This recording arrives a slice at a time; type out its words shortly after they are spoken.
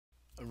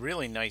A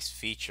really nice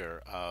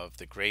feature of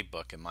the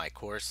gradebook in my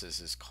courses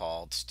is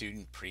called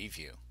Student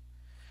Preview.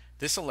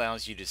 This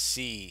allows you to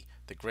see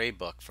the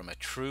gradebook from a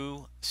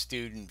true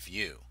student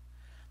view.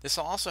 This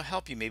will also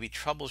help you maybe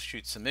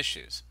troubleshoot some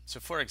issues. So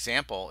for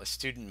example, a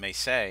student may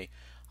say,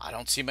 I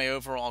don't see my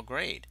overall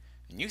grade,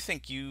 and you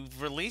think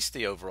you've released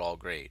the overall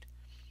grade.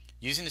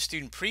 Using the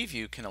student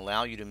preview can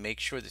allow you to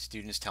make sure the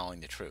student is telling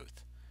the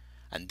truth.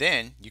 And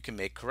then you can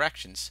make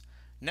corrections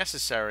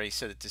necessary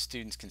so that the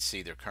students can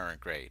see their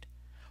current grade,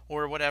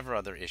 or whatever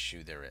other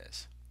issue there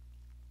is.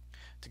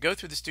 To go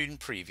through the student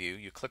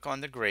preview, you click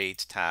on the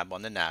Grades tab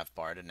on the nav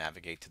bar to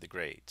navigate to the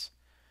grades.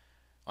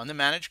 On the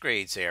Manage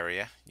Grades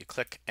area, you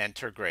click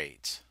Enter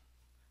Grades.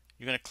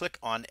 You're going to click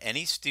on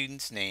any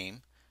student's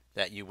name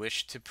that you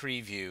wish to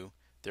preview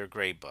their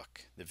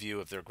gradebook, the view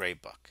of their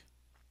gradebook.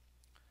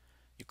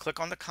 You click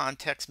on the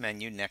context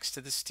menu next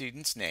to the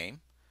student's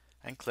name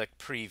and click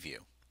Preview.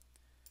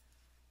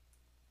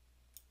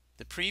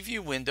 The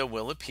preview window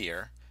will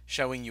appear,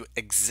 showing you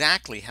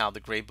exactly how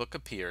the gradebook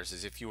appears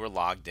as if you were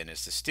logged in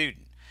as the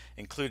student,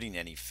 including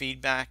any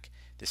feedback,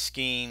 the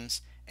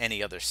schemes,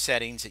 any other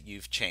settings that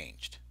you've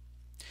changed.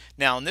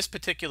 Now in this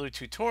particular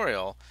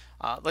tutorial,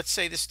 let's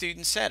say the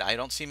student said, I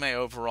don't see my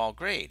overall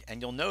grade,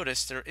 and you'll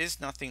notice there is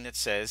nothing that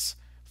says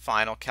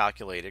final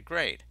calculated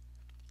grade.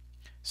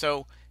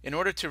 So in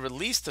order to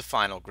release the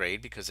final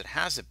grade, because it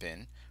hasn't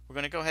been, we're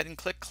going to go ahead and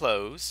click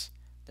Close,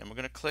 then we're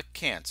going to click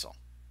Cancel.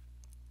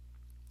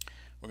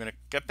 We're going to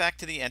get back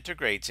to the Enter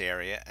Grades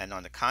area, and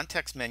on the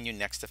context menu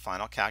next to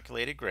Final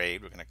Calculated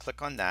Grade, we're going to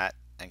click on that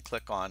and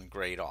click on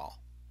Grade All.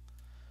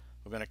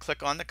 We're going to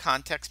click on the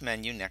context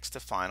menu next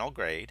to Final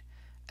Grade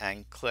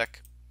and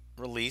click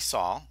Release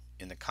All.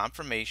 In the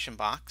confirmation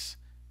box,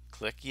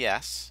 click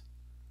Yes.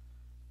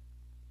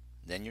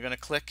 Then you're going to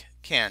click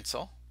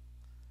Cancel,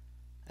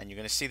 and you're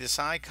going to see this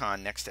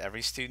icon next to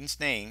every student's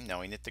name,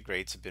 knowing that the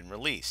grades have been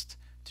released.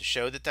 To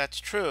show that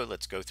that's true,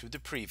 let's go through the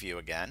preview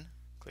again,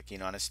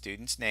 clicking on a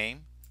student's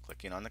name,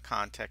 clicking on the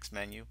context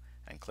menu,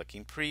 and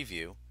clicking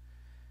Preview.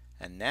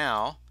 And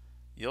now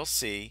you'll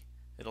see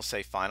it'll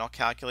say Final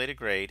Calculated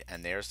Grade,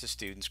 and there's the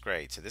student's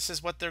grade. So this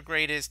is what their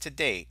grade is to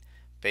date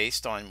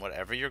based on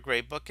whatever your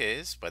gradebook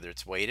is, whether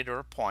it's weighted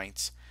or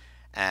points,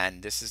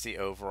 and this is the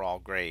overall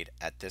grade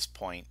at this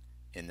point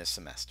in the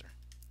semester.